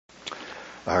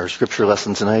Our scripture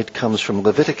lesson tonight comes from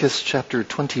Leviticus chapter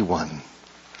 21.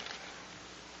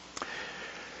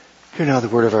 Hear now the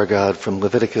word of our God from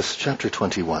Leviticus chapter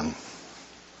 21.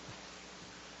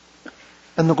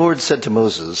 And the Lord said to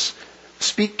Moses,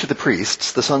 "Speak to the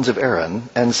priests, the sons of Aaron,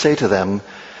 and say to them,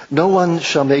 no one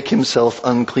shall make himself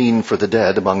unclean for the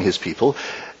dead among his people,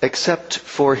 except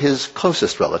for his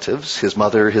closest relatives, his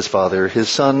mother, his father, his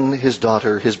son, his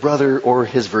daughter, his brother, or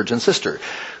his virgin sister,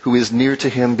 who is near to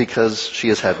him because she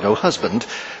has had no husband.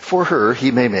 For her he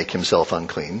may make himself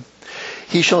unclean.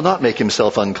 He shall not make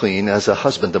himself unclean as a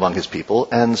husband among his people,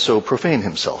 and so profane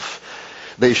himself.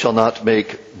 They shall not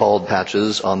make bald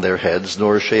patches on their heads,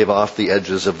 nor shave off the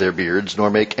edges of their beards, nor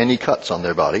make any cuts on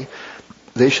their body.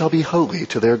 They shall be holy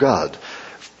to their God.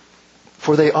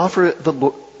 For they offer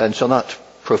and shall not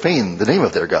profane the name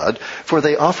of their God, for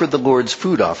they offer the Lord's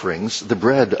food offerings, the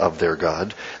bread of their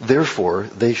God. Therefore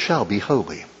they shall be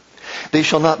holy. They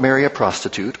shall not marry a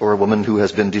prostitute or a woman who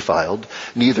has been defiled,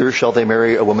 neither shall they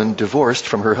marry a woman divorced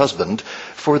from her husband,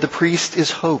 for the priest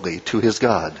is holy to his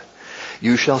God.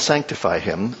 You shall sanctify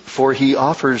him, for he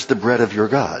offers the bread of your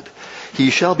God. He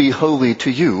shall be holy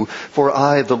to you, for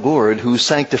I, the Lord, who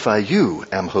sanctify you,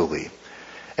 am holy.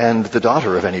 And the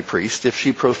daughter of any priest, if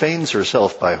she profanes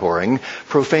herself by whoring,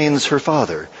 profanes her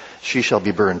father, she shall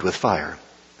be burned with fire.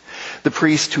 The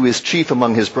priest who is chief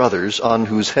among his brothers, on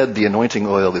whose head the anointing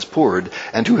oil is poured,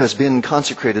 and who has been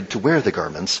consecrated to wear the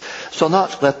garments, shall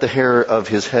not let the hair of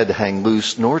his head hang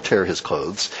loose, nor tear his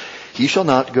clothes. He shall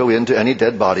not go into any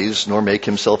dead bodies, nor make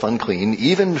himself unclean,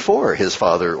 even for his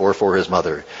father or for his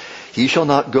mother. He shall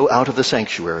not go out of the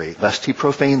sanctuary, lest he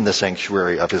profane the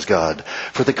sanctuary of his God,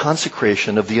 for the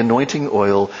consecration of the anointing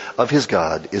oil of his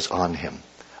God is on him.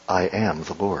 I am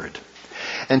the Lord.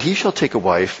 And he shall take a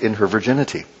wife in her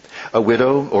virginity, a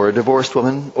widow or a divorced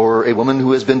woman, or a woman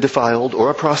who has been defiled, or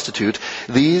a prostitute.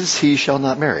 These he shall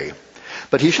not marry.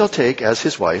 But he shall take as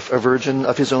his wife a virgin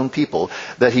of his own people,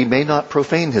 that he may not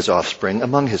profane his offspring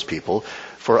among his people,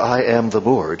 for I am the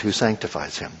Lord who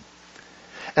sanctifies him.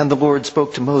 And the Lord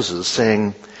spoke to Moses,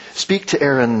 saying, Speak to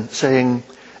Aaron, saying,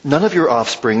 None of your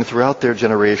offspring throughout their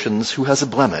generations who has a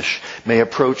blemish may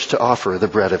approach to offer the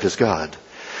bread of his God.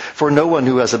 For no one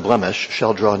who has a blemish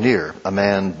shall draw near, a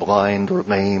man blind or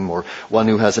lame, or one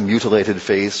who has a mutilated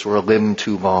face, or a limb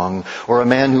too long, or a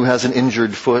man who has an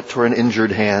injured foot or an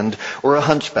injured hand, or a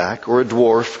hunchback, or a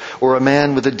dwarf, or a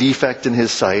man with a defect in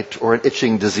his sight, or an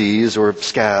itching disease, or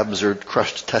scabs, or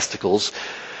crushed testicles.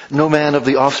 No man of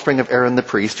the offspring of Aaron the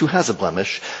priest who has a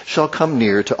blemish shall come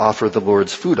near to offer the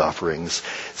Lord's food offerings.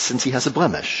 Since he has a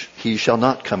blemish, he shall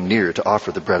not come near to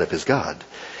offer the bread of his God.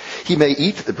 He may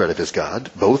eat the bread of his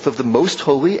God, both of the most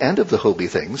holy and of the holy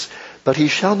things, but he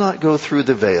shall not go through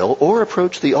the veil or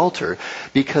approach the altar,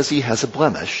 because he has a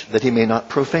blemish, that he may not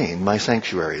profane my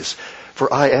sanctuaries.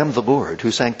 For I am the Lord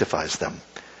who sanctifies them.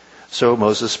 So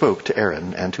Moses spoke to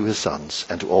Aaron and to his sons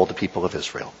and to all the people of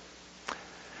Israel.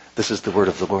 This is the word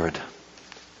of the Lord.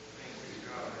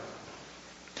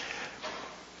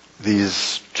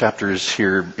 These chapters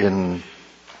here, in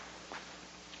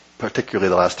particularly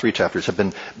the last three chapters, have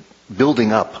been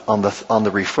building up on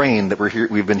the refrain that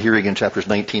we've been hearing in chapters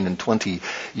 19 and 20.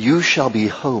 You shall be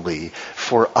holy,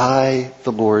 for I,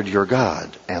 the Lord your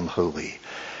God, am holy.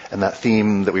 And that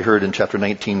theme that we heard in chapter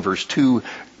 19, verse 2,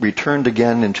 returned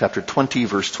again in chapter 20,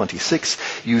 verse 26.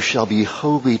 You shall be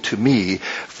holy to me,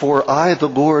 for I, the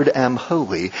Lord, am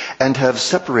holy, and have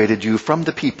separated you from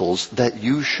the peoples, that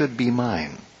you should be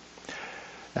mine.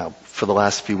 Now, for the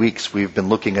last few weeks, we've been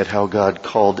looking at how God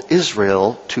called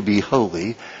Israel to be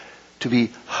holy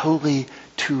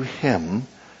to him.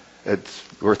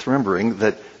 It's worth remembering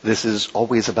that this is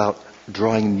always about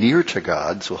drawing near to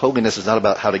God. So holiness is not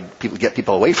about how to get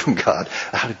people away from God,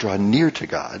 how to draw near to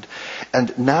God.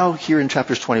 And now here in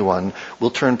chapters 21,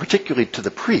 we'll turn particularly to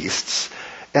the priests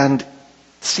and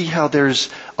see how there's,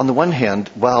 on the one hand,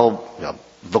 while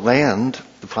the land,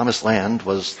 the promised land,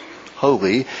 was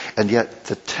holy, and yet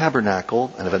the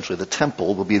tabernacle and eventually the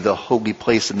temple will be the holy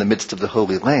place in the midst of the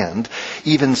holy land.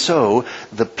 Even so,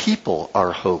 the people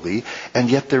are holy, and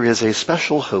yet there is a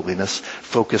special holiness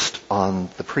focused on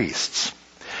the priests.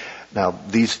 Now,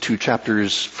 these two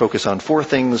chapters focus on four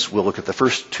things. We'll look at the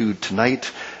first two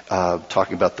tonight,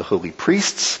 talking about the holy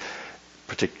priests,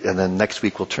 and then next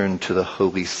week we'll turn to the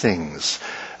holy things.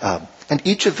 And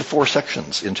each of the four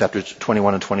sections in chapters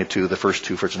 21 and 22, the first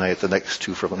two for tonight, the next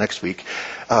two for the next week,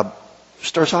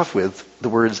 starts off with the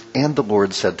words, and the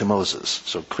Lord said to Moses.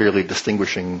 So clearly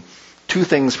distinguishing two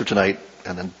things for tonight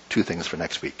and then two things for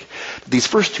next week. These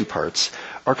first two parts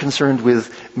are concerned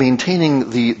with maintaining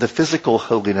the physical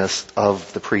holiness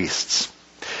of the priests.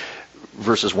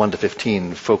 verses 1 to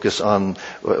 15 focus on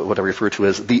what I refer to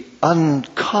as the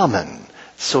uncommon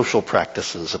social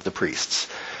practices of the priests.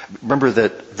 Remember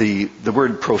that the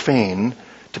word profane,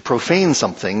 to profane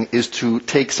something, is to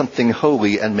take something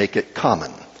holy and make it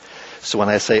common. So when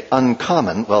I say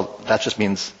uncommon, well, that just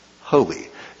means holy.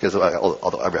 Because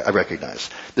although I recognize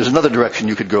there's another direction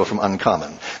you could go from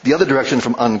uncommon. The other direction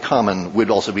from uncommon would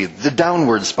also be the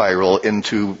downward spiral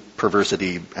into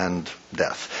perversity and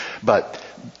death. But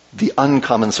the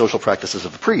uncommon social practices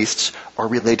of the priests are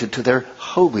related to their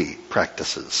holy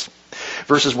practices.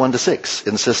 Verses 1 to 6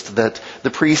 insist that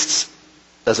the priests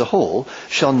as a whole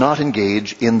shall not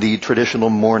engage in the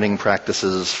traditional mourning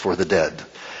practices for the dead.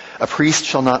 A priest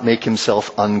shall not make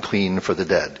himself unclean for the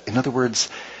dead. In other words,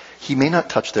 he may not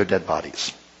touch their dead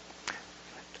bodies.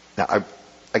 Now,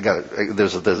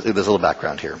 there's a little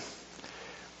background here.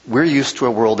 We're used to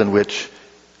a world in which,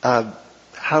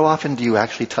 how often do you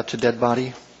actually touch a dead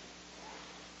body?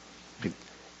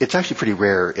 It's actually pretty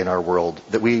rare in our world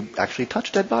that we actually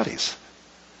touch dead bodies,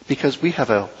 because we have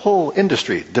a whole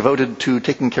industry devoted to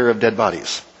taking care of dead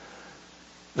bodies.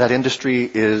 That industry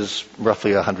is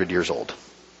roughly 100 years old.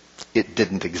 It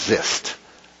didn't exist.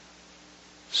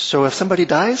 So if somebody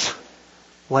dies,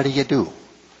 what do?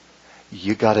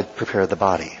 You got to prepare the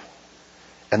body.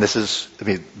 And this is,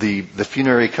 the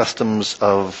funerary customs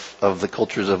of the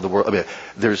cultures of the world.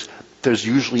 There's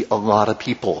usually a lot of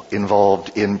people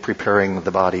involved in preparing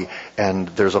the body, and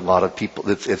there's a lot of people.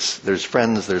 There's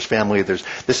friends, there's family.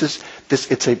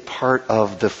 It's a part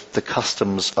of the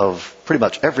customs of pretty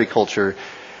much every culture,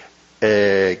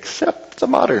 except the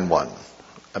modern one.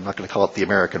 I'm not going to call it the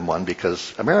American one,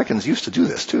 because Americans used to do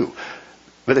this too.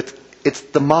 But it's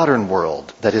the modern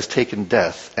world that has taken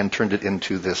death and turned it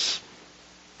into this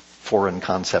foreign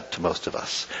concept to most of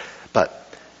us.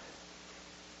 But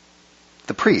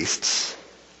the priests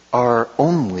are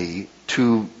only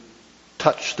to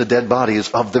touch the dead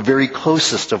bodies of the very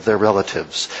closest of their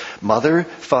relatives: mother,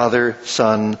 father,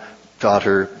 son,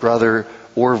 daughter, brother,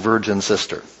 or virgin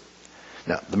sister.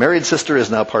 Now, the married sister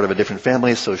is now part of a different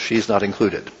family, so she's not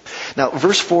included. Now,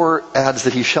 verse 4 adds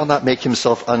that he shall not make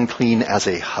himself unclean as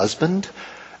a husband.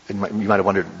 And you might have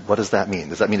wondered, what does that mean?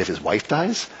 Does that mean if his wife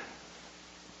dies?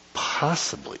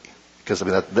 Possibly. Because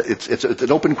it's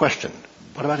an open question.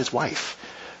 What about his wife?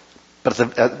 But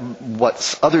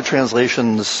what other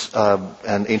translations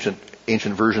and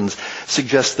ancient versions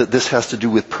suggest that this has to do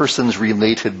with persons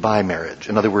related by marriage.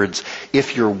 In other words,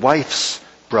 if your wife's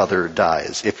brother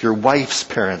dies, if your wife's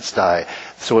parents die,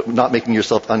 so not making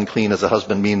yourself unclean as a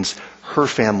husband means her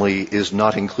family is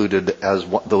not included as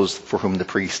those for whom the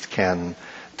priest can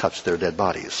touch their dead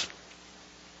bodies.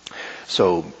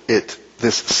 So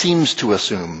this seems to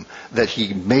assume that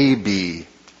he may be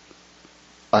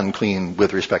unclean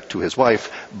with respect to his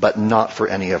wife, but not for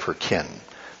any of her kin.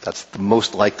 That's the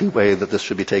most likely way that this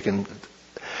should be taken.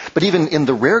 But even in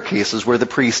the rare cases where the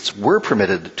priests were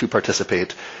permitted to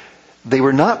participate, they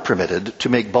were not permitted to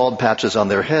make bald patches on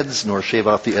their heads, nor shave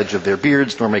off the edge of their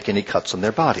beards, nor make any cuts on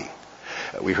their body.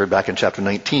 We heard back in chapter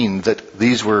 19 that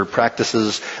these were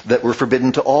practices that were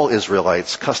forbidden to all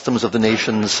Israelites, customs of the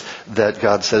nations that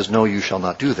God says, no, you shall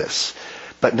not do this.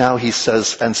 But now he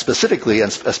says, and specifically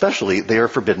and especially, they are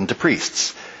forbidden to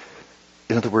priests.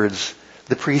 In other words,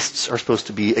 the priests are supposed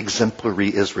to be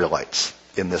exemplary Israelites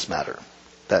in this matter.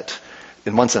 That,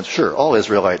 in one sense, sure, all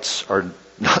Israelites are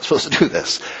not supposed to do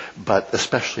this, but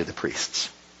especially the priests.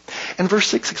 And verse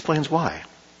 6 explains why.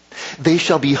 They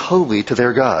shall be holy to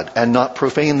their God, and not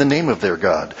profane the name of their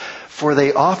God. For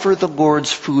they offer the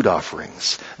Lord's food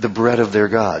offerings, the bread of their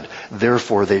God.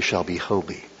 Therefore they shall be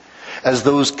holy. As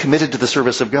those committed to the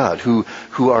service of God, who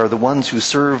are the ones who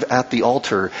serve at the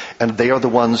altar, and they are the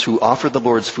ones who offer the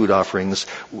Lord's food offerings,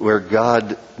 where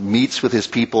God meets with his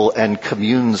people and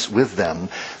communes with them.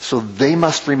 So they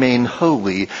must remain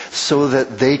holy so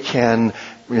that they can,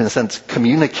 in a sense,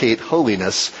 communicate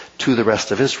holiness to the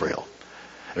rest of Israel.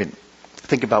 I mean,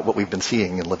 think about what we've been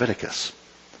seeing in Leviticus.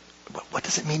 What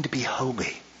does it mean to be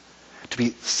holy? To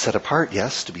be set apart,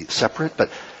 yes, to be separate, but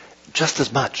just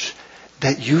as much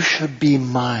that you should be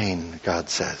mine, God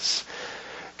says.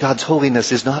 God's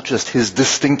holiness is not just his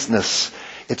distinctness,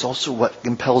 it's also what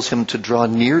impels him to draw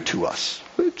near to us,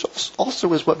 which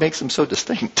also is what makes him so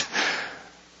distinct.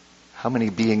 How many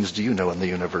beings do you know in the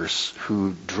universe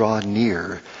who draw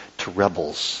near to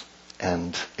rebels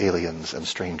and aliens and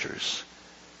strangers?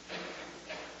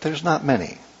 There's not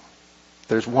many.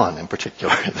 There's one in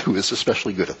particular who is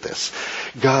especially good at this.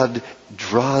 God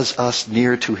draws us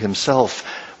near to himself.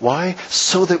 Why?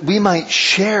 So that we might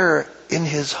share in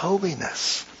his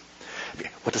holiness.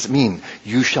 What does it mean?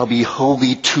 You shall be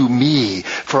holy to me,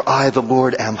 for I, the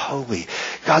Lord, am holy.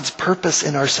 God's purpose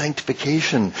in our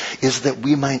sanctification is that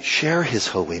we might share his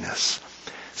holiness.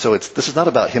 So this is not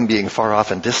about him being far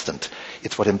off and distant.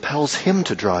 It's what impels him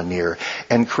to draw near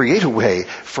and create a way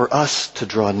for us to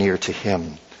draw near to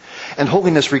him. And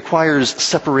holiness requires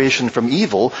separation from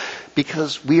evil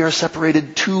because we are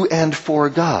separated to and for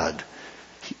God.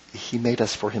 He made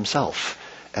us for himself,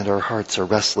 and our hearts are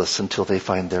restless until they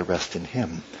find their rest in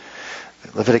him.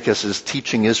 Leviticus is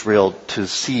teaching Israel to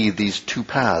see these two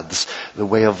paths, the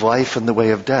way of life and the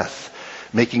way of death,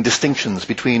 making distinctions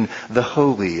between the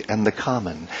holy and the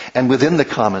common, and within the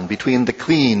common between the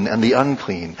clean and the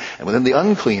unclean. And within the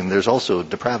unclean there's also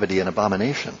depravity and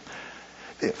abomination.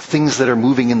 Things that are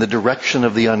moving in the direction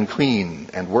of the unclean,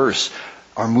 and worse,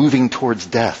 are moving towards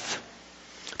death.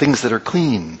 Things that are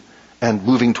clean and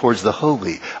moving towards the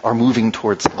holy are moving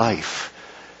towards life.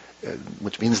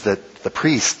 Which means that the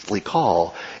priestly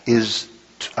call is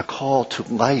a call to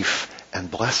life and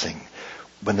blessing.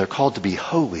 When they're called to be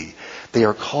holy, they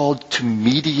are called to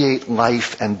mediate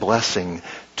life and blessing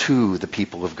to the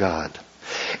people of God.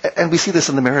 And we see this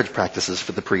in the marriage practices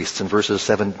for the priests in verses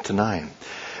 7 to 9.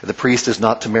 The priest is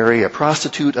not to marry a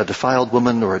prostitute, a defiled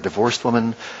woman, or a divorced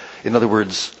woman. In other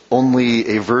words,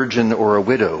 only a virgin or a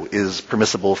widow is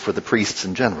permissible for the priests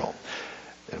in general.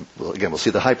 And we'll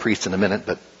see the high priest in a minute,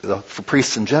 but for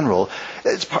priests in general,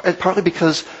 it's partly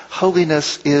because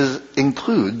holiness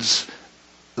includes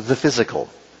the physical.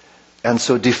 And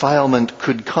so defilement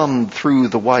could come through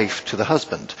the wife to the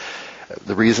husband.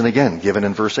 The reason, again, given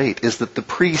in verse 8, is that the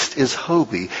priest is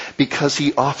holy because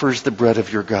he offers the bread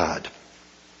of your God.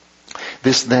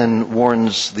 This then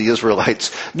warns the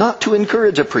Israelites not to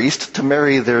encourage a priest to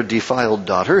marry their defiled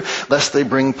daughter, lest they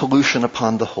bring pollution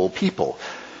upon the whole people.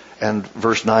 And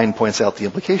verse 9 points out the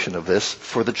implication of this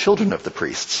for the children of the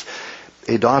priests.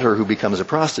 A daughter who becomes a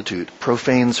prostitute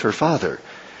profanes her father,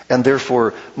 and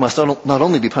therefore must not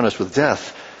only be punished with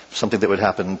death, something that would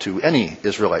happen to any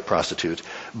Israelite prostitute,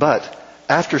 but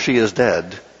after she is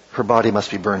dead, her body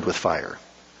must be burned with fire.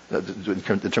 In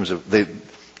terms of,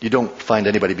 you don't find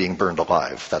anybody being burned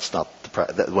alive. That's not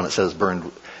when it says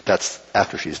burned, that's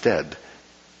after she's dead.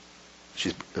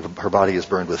 Her body is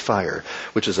burned with fire,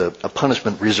 which is a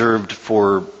punishment reserved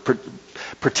for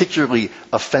particularly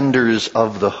offenders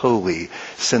of the holy,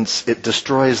 since it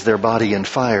destroys their body in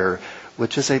fire,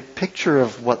 which is a picture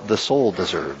of what the soul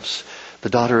deserves. The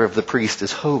daughter of the priest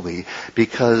is holy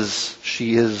because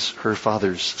she is her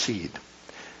father's seed.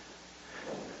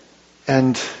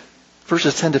 And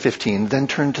verses 10 to 15 then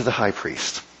turn to the high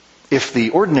priest. If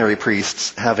the ordinary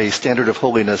priests have a standard of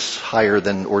holiness higher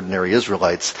than ordinary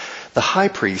Israelites, the high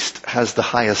priest has the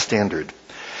highest standard.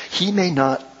 He may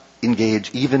not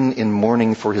engage even in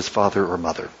mourning for his father or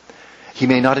mother. He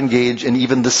may not engage in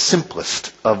even the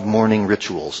simplest of mourning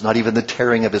rituals, not even the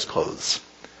tearing of his clothes.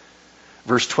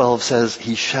 Verse 12 says,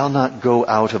 he shall not go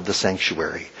out of the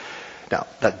sanctuary. Now,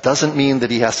 that doesn't mean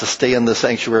that he has to stay in the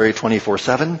sanctuary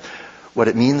 24/7. What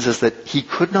it means is that he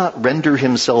could not render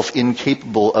himself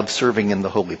incapable of serving in the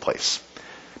holy place.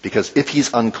 Because if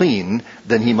he's unclean,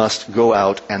 then he must go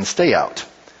out and stay out.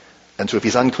 And so if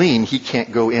he's unclean, he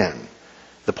can't go in.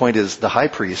 The point is, the high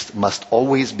priest must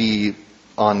always be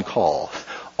on call,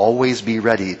 always be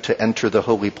ready to enter the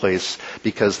holy place,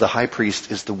 because the high priest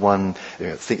is the one,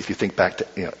 if you think back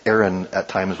to, Aaron at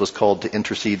times was called to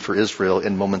intercede for Israel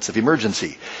in moments of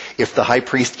emergency. If the high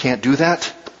priest can't do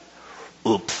that,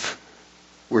 oops,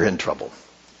 we're in trouble.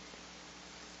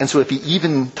 And so if he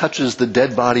even touches the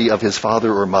dead body of his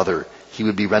father or mother, he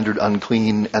would be rendered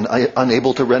unclean and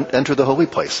unable to enter the holy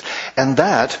place. And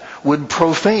that would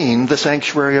profane the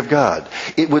sanctuary of God.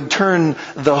 It would turn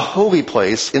the holy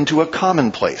place into a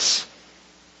common place.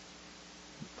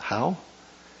 How?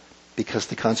 Because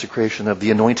the consecration of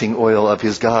the anointing oil of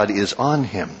his God is on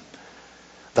him.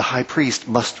 The high priest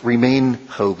must remain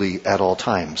holy at all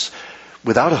times.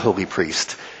 Without a holy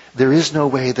priest, there is no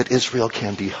way that Israel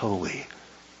can be holy.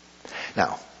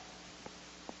 Now,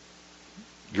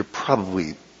 you're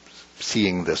probably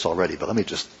seeing this already, but let me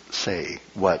just say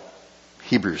what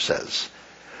Hebrews says.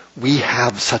 We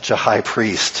have such a high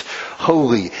priest,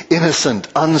 holy, innocent,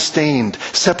 unstained,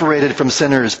 separated from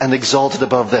sinners, and exalted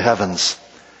above the heavens.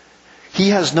 He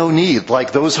has no need,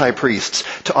 like those high priests,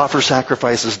 to offer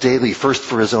sacrifices daily, first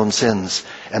for his own sins,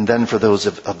 and then for those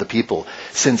of the people,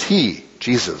 since he,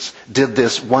 Jesus, did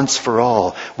this once for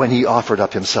all when he offered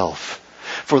up himself.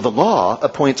 For the law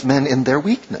appoints men in their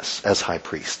weakness as high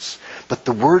priests, but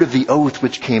the word of the oath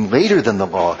which came later than the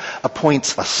law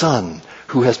appoints a son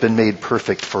who has been made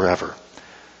perfect forever.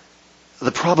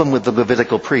 The problem with the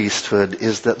Levitical priesthood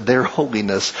is that their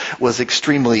holiness was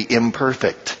extremely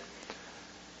imperfect.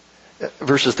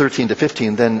 Verses 13 to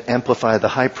 15 then amplify the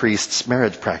high priest's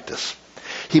marriage practice.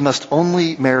 He must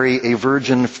only marry a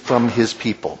virgin from his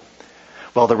people.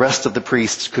 While the rest of the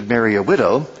priests could marry a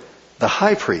widow, the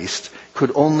high priest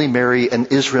could only marry an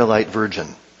Israelite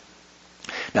virgin.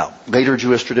 Now, later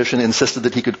Jewish tradition insisted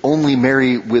that he could only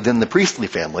marry within the priestly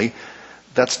family.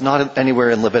 That's not anywhere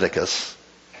in Leviticus.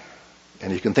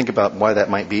 And you can think about why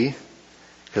that might be.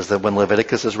 Because when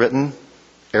Leviticus is written,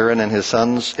 Aaron and his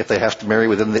sons, if they have to marry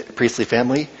within the priestly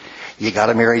family, you got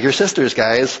to marry your sisters,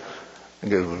 guys.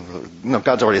 No,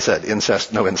 God's already said,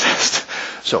 incest, no incest.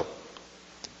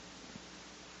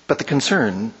 But the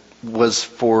concern was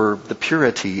for the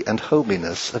purity and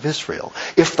holiness of Israel.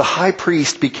 If the high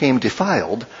priest became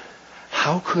defiled,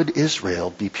 how could Israel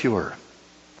be pure?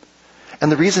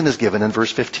 And the reason is given in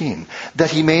verse 15, that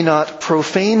he may not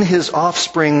profane his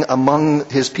offspring among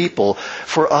his people,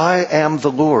 for I am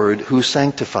the Lord who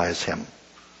sanctifies him.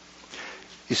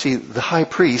 You see, the high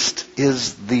priest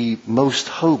is the most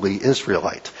holy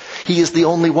Israelite. He is the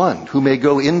only one who may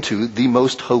go into the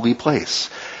most holy place.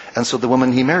 And so the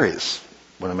woman he marries,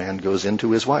 when a man goes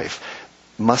into his wife,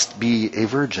 must be a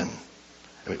virgin.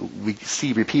 We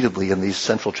see repeatedly in these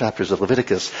central chapters of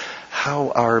Leviticus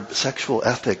how our sexual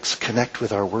ethics connect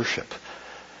with our worship.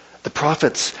 The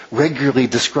prophets regularly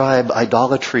describe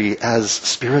idolatry as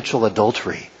spiritual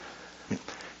adultery.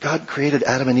 God created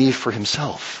Adam and Eve for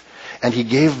himself, and he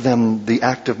gave them the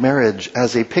act of marriage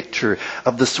as a picture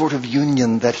of the sort of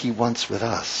union that he wants with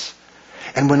us.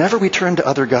 And whenever we turn to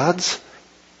other gods,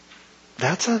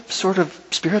 that's a sort of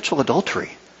spiritual adultery.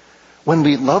 When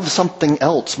we love something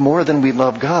else more than we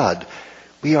love God,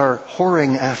 we are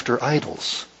whoring after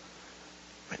idols.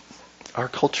 Our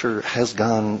culture has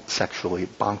gone sexually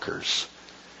bonkers.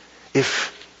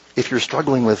 If you're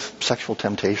struggling with sexual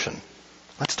temptation,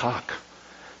 let's talk.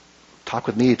 Talk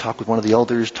with me, talk with one of the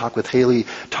elders, talk with Haley,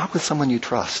 talk with someone you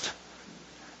trust.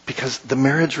 Because the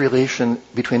marriage relation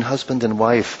between husband and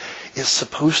wife is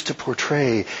supposed to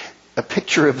portray a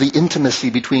picture of the intimacy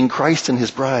between Christ and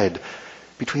his bride,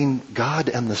 between God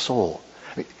and the soul.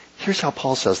 Here's how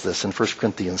Paul says this in 1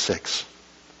 Corinthians 6.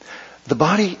 The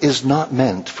body is not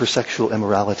meant for sexual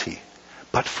immorality,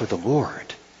 but for the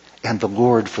Lord, and the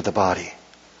Lord for the body.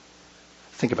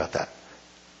 Think about that.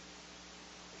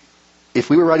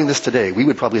 If we were writing this today, we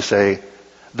would probably say,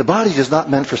 the body is not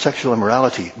meant for sexual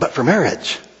immorality, but for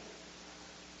marriage.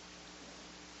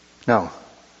 No,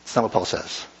 it's not what Paul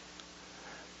says.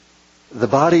 The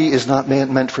body is not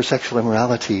meant for sexual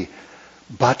immorality,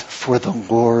 but for the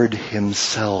Lord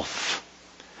himself.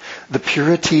 The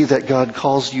purity that God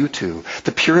calls you to,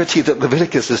 the purity that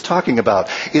Leviticus is talking about,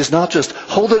 is not just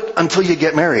hold it until you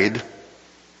get married.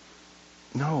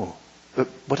 No.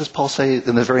 What does Paul say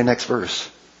in the very next verse?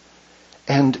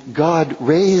 And God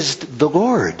raised the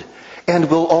Lord, and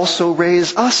will also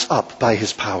raise us up by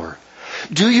his power.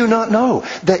 Do you not know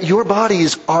that your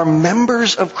bodies are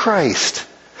members of Christ?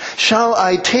 Shall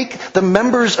I take the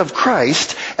members of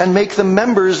Christ and make them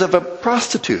members of a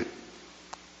prostitute?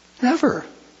 Never.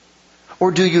 Or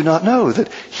do you not know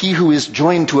that he who is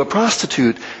joined to a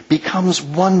prostitute becomes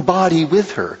one body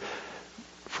with her?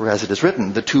 For as it is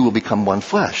written, the two will become one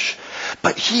flesh.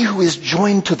 But he who is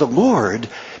joined to the Lord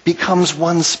becomes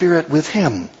one spirit with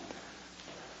him.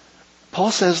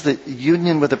 Paul says that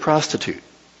union with a prostitute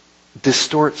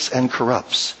distorts and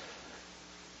corrupts.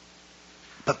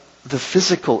 But the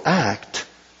physical act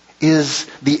is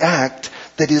the act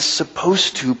that is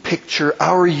supposed to picture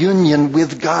our union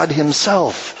with God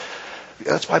himself.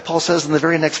 That's why Paul says in the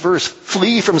very next verse,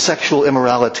 flee from sexual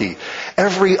immorality.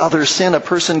 Every other sin a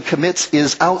person commits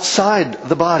is outside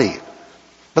the body.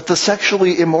 But the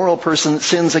sexually immoral person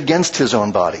sins against his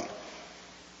own body.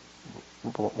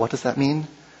 What does that mean?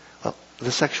 Well,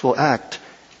 the sexual act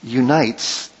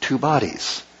unites two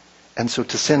bodies. And so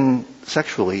to sin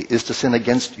sexually is to sin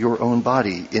against your own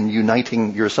body in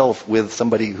uniting yourself with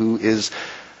somebody who is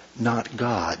not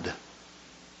God.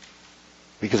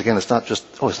 Because again, that's not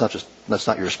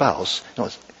your spouse. No,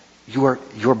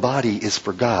 your body is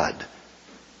for God.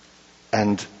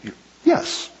 And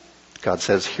yes, God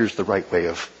says, here's the right way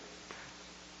of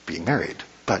being married.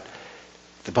 But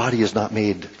the body is not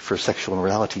made for sexual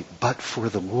immorality, but for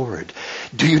the Lord.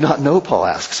 Do you not know, Paul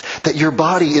asks, that your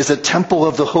body is a temple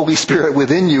of the Holy Spirit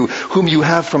within you, whom you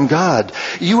have from God?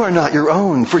 You are not your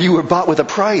own, for you were bought with a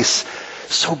price.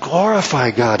 So glorify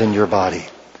God in your body.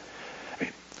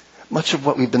 Much of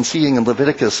what we've been seeing in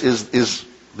Leviticus is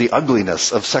the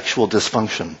ugliness of sexual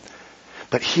dysfunction.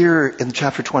 But here in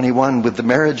chapter 21, with the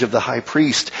marriage of the high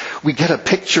priest, we get a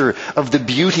picture of the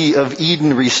beauty of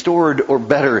Eden restored, or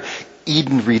better,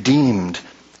 Eden redeemed.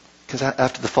 Because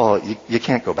after the fall, you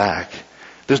can't go back.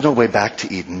 There's no way back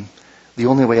to Eden. The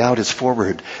only way out is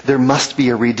forward. There must be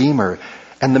a redeemer.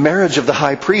 And the marriage of the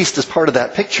high priest is part of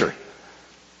that picture.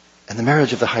 And the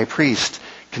marriage of the high priest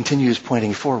continues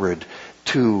pointing forward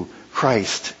to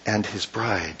Christ and his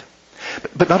bride.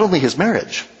 But not only his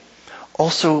marriage,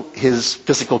 also his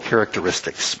physical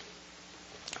characteristics.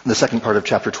 The second part of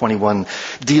chapter 21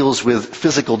 deals with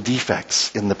physical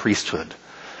defects in the priesthood.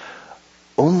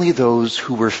 Only those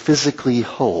who were physically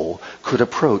whole could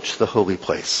approach the holy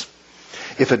place.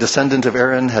 If a descendant of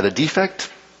Aaron had a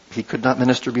defect, he could not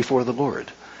minister before the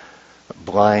Lord.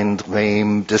 Blind,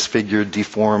 lame, disfigured,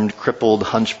 deformed, crippled,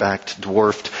 hunchbacked,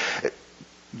 dwarfed.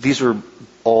 These are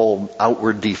all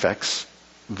outward defects,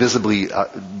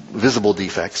 visible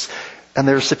defects, and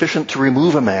they're sufficient to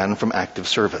remove a man from active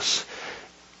service.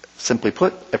 Simply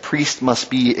put, a priest must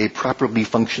be a properly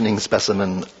functioning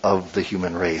specimen of the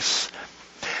human race.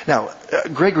 Now,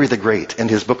 Gregory the Great, in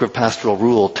his book of Pastoral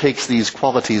Rule, takes these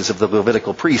qualities of the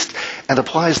Levitical priest and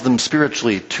applies them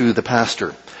spiritually to the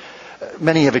pastor.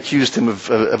 Many have accused him of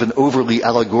an overly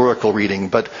allegorical reading,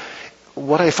 but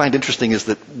what I find interesting is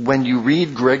that when you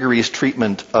read Gregory's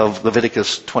treatment of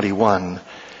Leviticus 21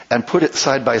 and put it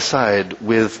side by side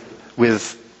with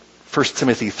 1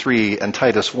 Timothy 3 and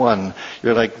Titus 1,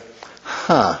 you're like,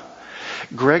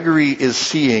 Gregory is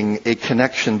seeing a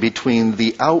connection between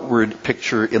the outward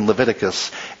picture in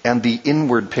Leviticus and the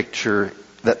inward picture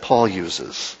that Paul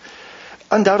uses.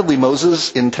 Undoubtedly,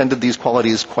 Moses intended these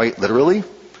qualities quite literally,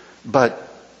 but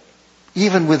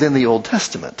even within the Old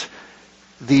Testament,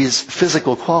 these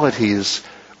physical qualities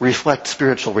reflect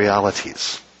spiritual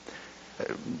realities.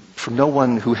 For no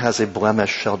one who has a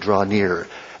blemish shall draw near.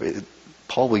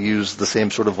 Paul will use the same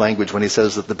sort of language when he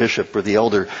says that the bishop or the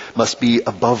elder must be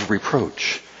above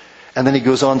reproach. And then he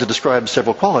goes on to describe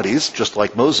several qualities, just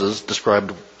like Moses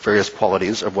described various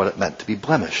qualities of what it meant to be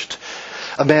blemished.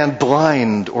 A man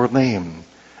blind or lame.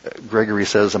 Gregory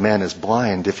says a man is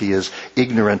blind if he is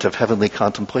ignorant of heavenly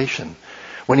contemplation.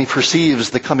 When he perceives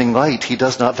the coming light, he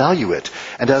does not value it,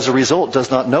 and as a result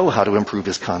does not know how to improve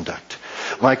his conduct.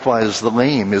 Likewise, the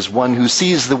lame is one who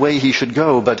sees the way he should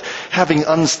go, but having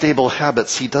unstable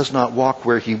habits, he does not walk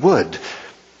where he would.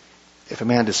 If a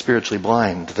man is spiritually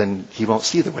blind, then he won't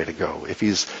see the way to go. If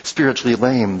he's spiritually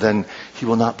lame, then he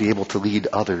will not be able to lead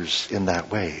others in that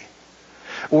way.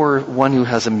 Or one who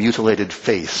has a mutilated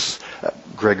face.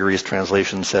 Gregory's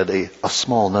translation said a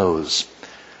small nose.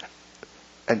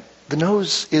 And the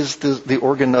nose is the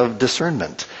organ of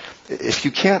discernment. If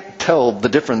you can't tell the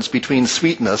difference between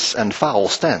sweetness and foul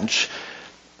stench,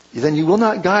 then you will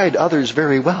not guide others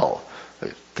very well.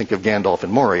 Think of Gandalf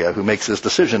in Moria, who makes his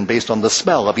decision based on the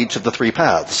smell of each of the three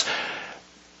paths.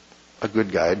 A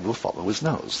good guide will follow his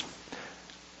nose.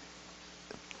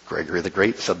 Gregory the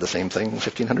Great said the same thing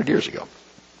 1,500 years ago.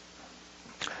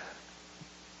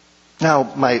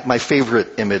 Now, my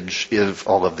favorite image of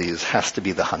all of these has to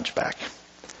be the hunchback.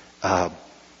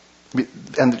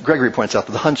 And Gregory points out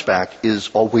that the hunchback is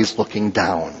always looking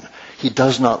down. He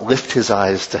does not lift his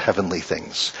eyes to heavenly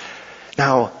things.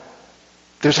 Now,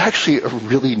 there's actually a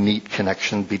really neat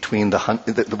connection between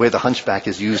the way the hunchback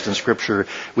is used in Scripture,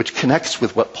 which connects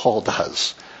with what Paul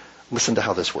does. Listen to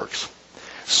how this works.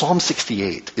 Psalm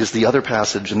 68 is the other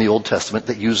passage in the Old Testament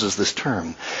that uses this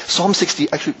term. Actually,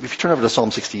 if you turn over to Psalm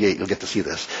 68, you'll get to see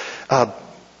this.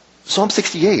 Psalm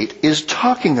 68 is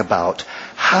talking about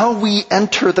how we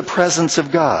enter the presence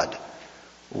of God.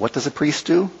 What does a priest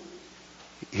do?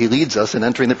 He leads us in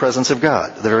entering the presence of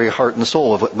God, the very heart and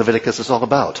soul of what Leviticus is all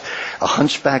about. A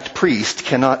hunchbacked priest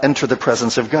cannot enter the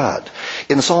presence of God.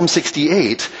 In Psalm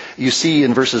 68, you see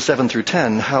in verses 7 through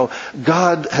 10 how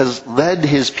God has led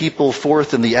his people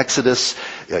forth in the Exodus.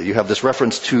 You have this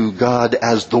reference to God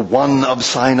as the one of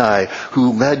Sinai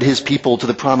who led his people to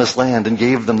the promised land and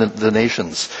gave them the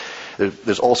nations.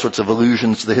 There's all sorts of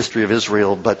allusions to the history of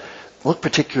Israel, but look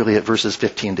particularly at verses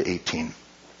 15 to 18.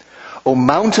 O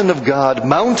mountain of God,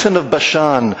 mountain of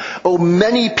Bashan, O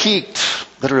many-peaked,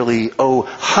 literally, O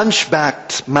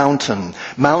hunchbacked mountain,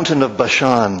 mountain of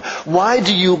Bashan. Why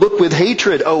do you look with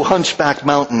hatred, O hunchbacked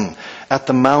mountain, at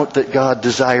the mount that God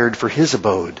desired for his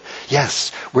abode? Yes,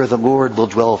 where the Lord will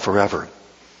dwell forever.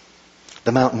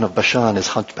 The mountain of Bashan is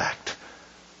hunchbacked.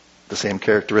 The same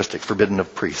characteristic forbidden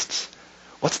of priests.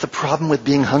 What's the problem with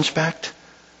being hunchbacked?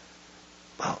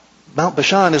 Well, Mount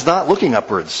Bashan is not looking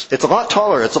upwards. It's a lot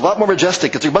taller. It's a lot more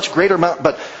majestic. It's a much greater mount.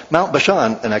 But Mount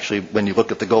Bashan, and actually when you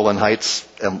look at the Golan Heights,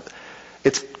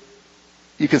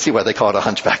 you can see why they call it a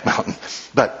hunchback mountain.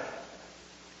 But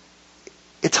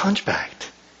It's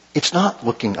hunchbacked. It's not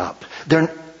looking up.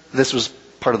 This was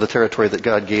part of the territory that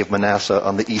God gave Manasseh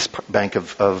on the east bank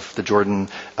of the Jordan,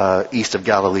 east of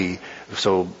Galilee.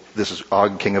 So this is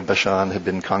Og, king of Bashan, had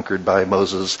been conquered by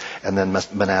Moses, and then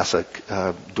Manasseh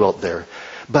dwelt there.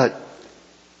 But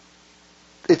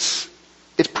it's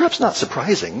perhaps not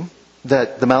surprising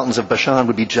that the mountains of Bashan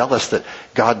would be jealous that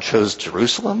God chose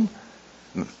Jerusalem,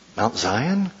 Mount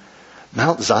Zion.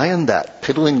 Mount Zion, that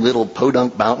piddling little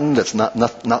podunk mountain that's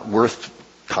not worth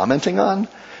commenting on.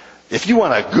 If you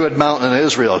want a good mountain in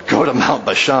Israel, go to Mount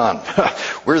Bashan.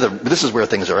 This is where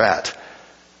things are at.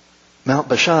 Mount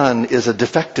Bashan is a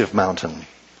defective mountain,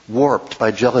 warped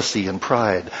by jealousy and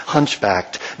pride,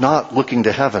 hunchbacked, not looking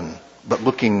to heaven, but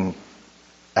looking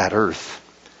at earth.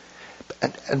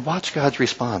 And watch God's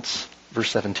response. Verse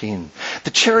 17.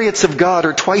 The chariots of God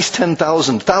are twice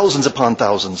 10,000, thousands upon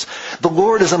thousands. The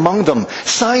Lord is among them.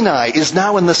 Sinai is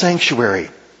now in the sanctuary.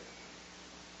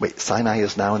 Wait, Sinai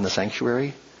is now in the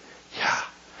sanctuary? Yeah.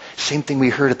 Same thing we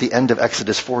heard at the end of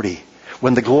Exodus 40.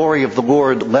 When the glory of the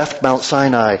Lord left Mount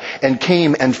Sinai and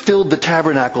came and filled the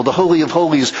tabernacle, the Holy of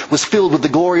Holies was filled with the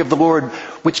glory of the Lord,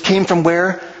 which came from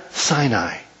where?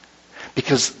 Sinai.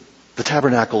 Because the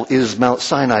tabernacle is Mount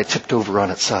Sinai tipped over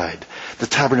on its side. The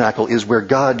tabernacle is where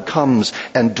God comes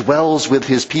and dwells with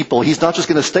his people. He's not just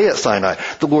going to stay at Sinai.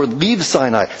 The Lord leaves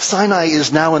Sinai. Sinai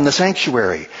is now in the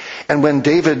sanctuary. And when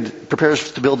David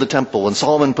prepares to build the temple and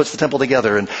Solomon puts the temple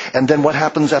together, and then what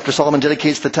happens after Solomon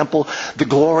dedicates the temple? The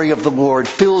glory of the Lord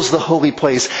fills the holy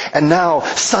place. And now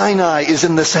Sinai is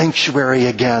in the sanctuary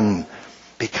again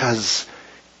because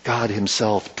God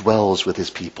himself dwells with his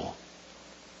people.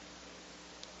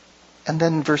 And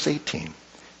then verse 18.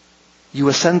 You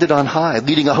ascended on high,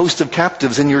 leading a host of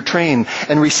captives in your train,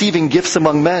 and receiving gifts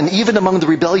among men, even among the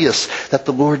rebellious, that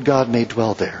the Lord God may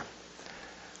dwell there.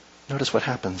 Notice what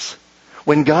happens.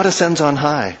 When God ascends on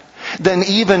high, then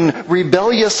even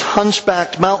rebellious,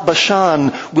 hunchbacked Mount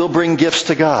Bashan will bring gifts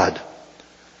to God.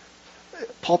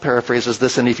 Paul paraphrases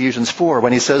this in Ephesians 4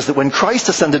 when he says that when Christ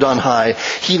ascended on high,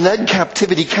 he led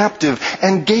captivity captive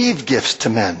and gave gifts to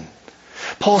men.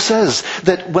 Paul says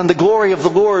that when the glory of the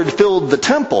Lord filled the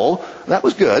temple, that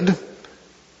was good.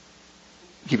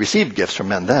 He received gifts from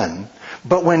men then.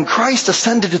 But when Christ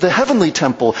ascended to the heavenly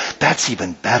temple, that's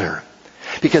even better.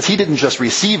 Because he didn't just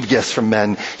receive gifts from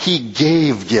men, he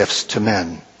gave gifts to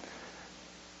men.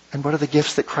 And what are the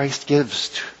gifts that Christ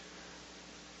gives?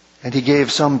 And he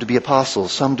gave some to be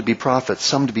apostles, some to be prophets,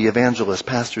 some to be evangelists,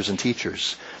 pastors, and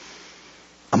teachers.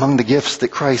 Among the gifts that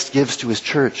Christ gives to his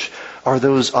church are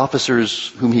those officers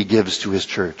whom he gives to his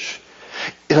church.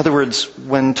 In other words,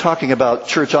 when talking about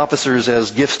church officers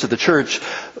as gifts to the church,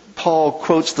 Paul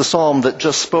quotes the psalm that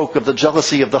just spoke of the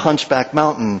jealousy of the hunchback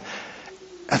mountain.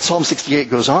 And Psalm 68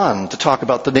 goes on to talk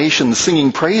about the nations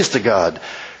singing praise to God.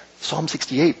 Psalm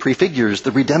 68 prefigures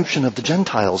the redemption of the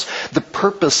Gentiles, the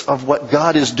purpose of what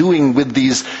God is doing with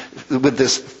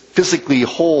this physically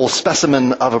whole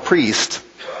specimen of a priest.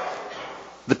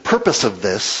 The purpose of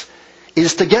this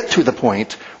is to get to the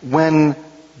point when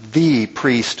the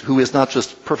priest, who is not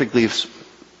just perfectly a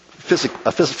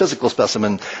physical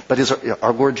specimen, but is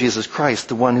our Lord Jesus Christ,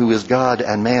 the one who is God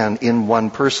and man in one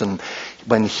person,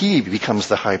 when he becomes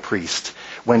the high priest,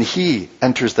 when he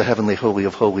enters the heavenly holy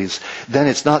of holies, then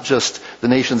it's not just the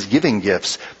nations giving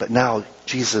gifts, but now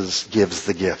Jesus gives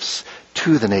the gifts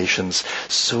to the nations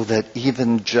so that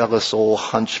even jealous old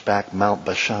hunchback Mount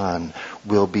Bashan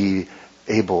will be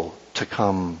able to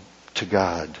come to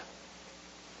God.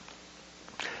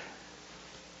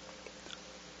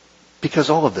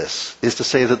 Because all of this is to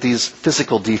say that these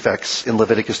physical defects in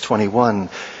Leviticus 21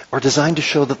 are designed to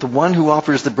show that the one who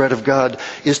offers the bread of God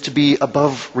is to be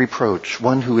above reproach,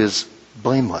 one who is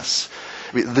blameless.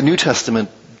 The New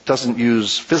Testament doesn't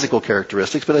use physical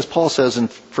characteristics, but as Paul says in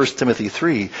 1 Timothy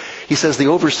 3, he says the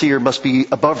overseer must be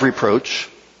above reproach.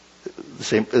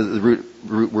 The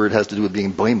root word has to do with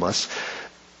being blameless,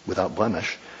 without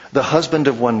blemish. The husband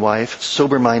of one wife,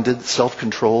 sober-minded,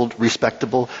 self-controlled,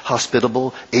 respectable,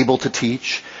 hospitable, able to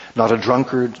teach, not a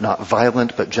drunkard, not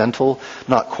violent, but gentle,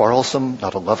 not quarrelsome,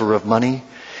 not a lover of money.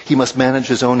 He must manage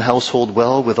his own household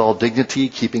well with all dignity,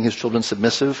 keeping his children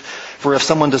submissive. For if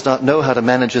someone does not know how to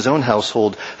manage his own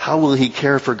household, how will he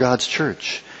care for God's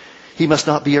church? He must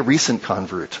not be a recent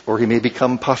convert, or he may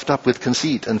become puffed up with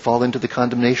conceit and fall into the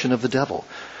condemnation of the devil.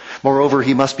 Moreover,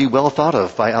 he must be well thought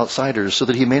of by outsiders so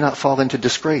that he may not fall into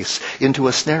disgrace, into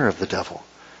a snare of the devil.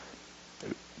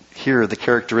 Here, the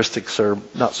characteristics are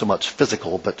not so much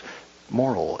physical, but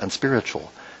moral and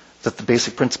spiritual. That the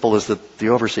basic principle is that the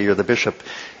overseer, the bishop,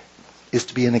 is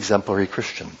to be an exemplary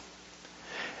Christian.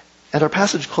 And our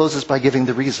passage closes by giving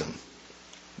the reason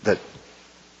that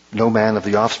no man of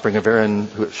the offspring of Aaron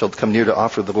who shall come near to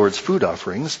offer the Lord's food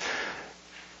offerings.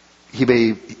 He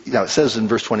may, now it says in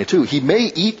verse 22, he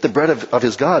may eat the bread of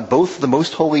his God, both the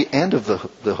most holy and of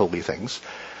the holy things.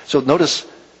 So notice,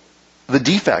 the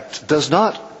defect does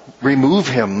not remove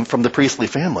him from the priestly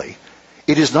family.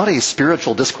 It is not a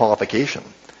spiritual disqualification.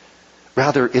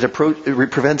 Rather, it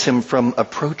prevents him from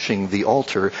approaching the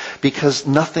altar, because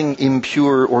nothing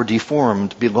impure or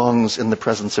deformed belongs in the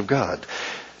presence of God.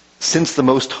 Since the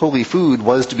most holy food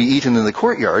was to be eaten in the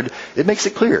courtyard, it makes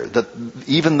it clear that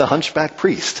even the hunchback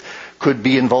priest could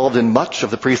be involved in much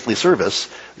of the priestly service.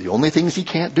 The only things he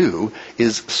can't do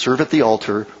is serve at the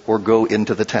altar or go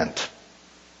into the tent.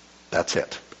 That's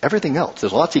it. Everything else,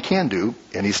 there's lots he can do,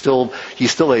 and he's still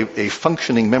a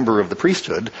functioning member of the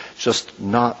priesthood, just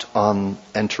not on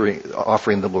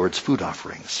offering the Lord's food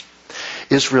offerings.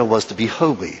 Israel was to be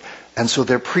holy, and so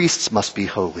their priests must be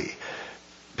holy,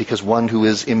 because one who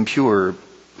is impure,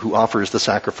 who offers the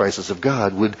sacrifices of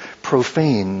God, would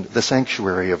profane the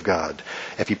sanctuary of God.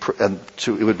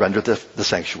 So it would render the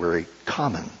sanctuary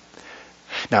common.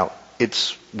 Now,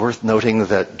 it's worth noting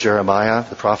that Jeremiah,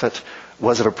 the prophet,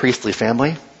 was of a priestly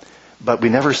family, but we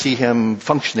never see him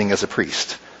functioning as a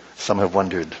priest. Some have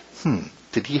wondered,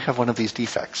 did he have one of these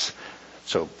defects?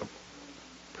 So,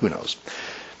 who knows?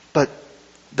 But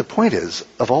the point is,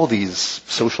 of all these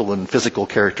social and physical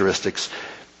characteristics,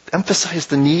 emphasize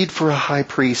the need for a high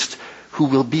priest who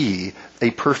will be a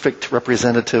perfect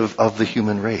representative of the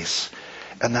human race.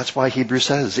 And that's why Hebrews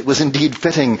says it was indeed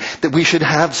fitting that we should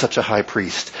have such a high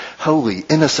priest, holy,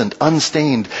 innocent,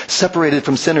 unstained, separated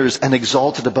from sinners, and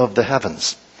exalted above the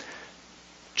heavens.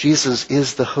 Jesus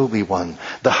is the Holy One,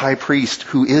 the high priest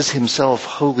who is himself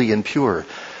holy and pure.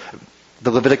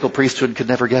 The Levitical priesthood could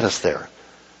never get us there,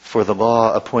 for the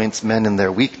law appoints men in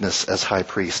their weakness as high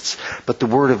priests. But the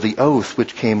word of the oath,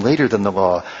 which came later than the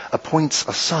law, appoints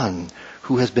a son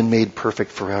who has been made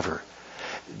perfect forever.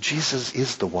 Jesus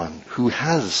is the one who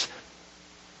has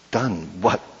done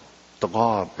what the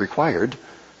law required,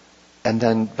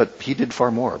 but he did far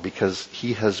more, because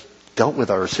he has dealt with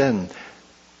our sin.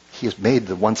 He has made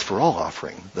the once-for-all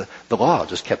offering. The law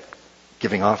just kept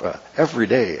giving off every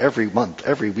day, every month,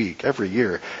 every week, every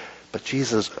year. But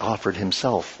Jesus offered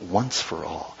himself once for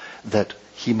all, that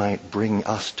he might bring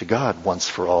us to God once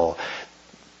for all,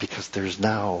 because there's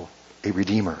now a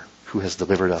Redeemer who has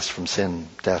delivered us from sin,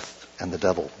 death, and the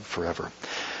devil forever.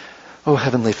 Oh,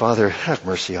 Heavenly Father, have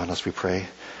mercy on us, we pray,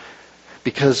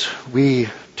 because we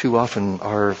too often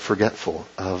are forgetful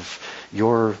of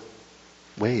your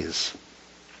ways.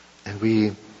 And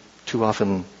we too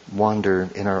often wander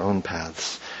in our own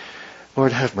paths.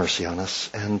 Lord, have mercy on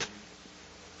us and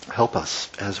help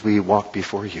us as we walk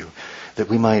before you, that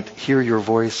we might hear your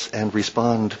voice and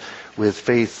respond with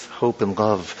faith, hope, and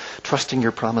love, trusting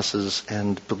your promises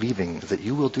and believing that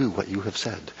you will do what you have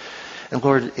said. And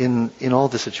Lord, in all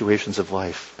the situations of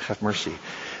life, have mercy.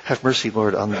 Have mercy,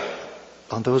 Lord, on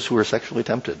those who are sexually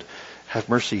tempted. Have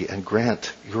mercy and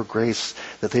grant your grace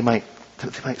that they might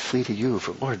flee to you.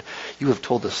 For Lord, you have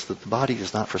told us that the body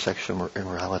is not for sexual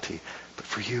immorality, but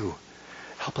for you.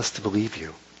 Help us to believe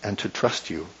you and to trust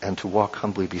you and to walk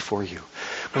humbly before you.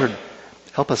 Lord,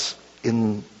 help us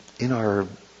in our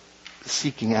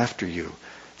seeking after you,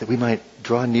 that we might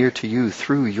draw near to you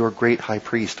through your great high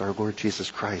priest, our Lord Jesus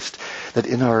Christ, that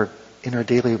in our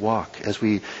daily walk, as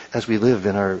we live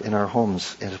in our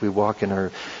homes, as we walk in our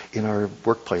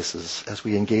workplaces, as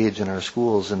we engage in our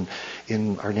schools and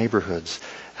in our neighborhoods,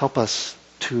 help us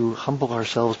to humble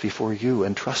ourselves before you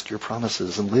and trust your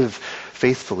promises and live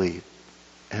faithfully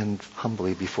and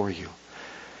humbly before you.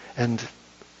 And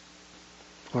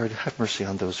Lord, have mercy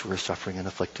on those who are suffering and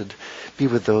afflicted. Be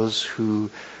with those who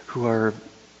are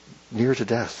near to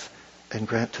death, and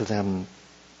grant to them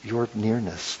your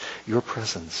nearness, your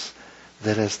presence,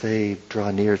 that as they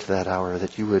draw near to that hour,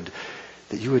 that you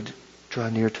would draw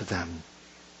near to them,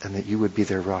 and that you would be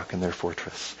their rock and their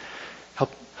fortress.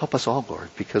 Help us all, Lord,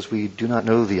 because we do not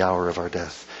know the hour of our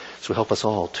death. So help us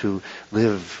all to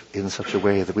live in such a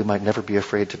way that we might never be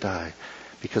afraid to die,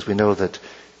 because we know that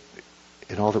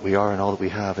in all that we are and all that we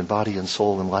have, in body and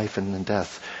soul, in life and in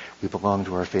death, we belong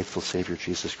to our faithful Savior,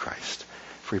 Jesus Christ.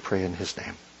 For we pray in his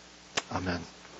name. Amen.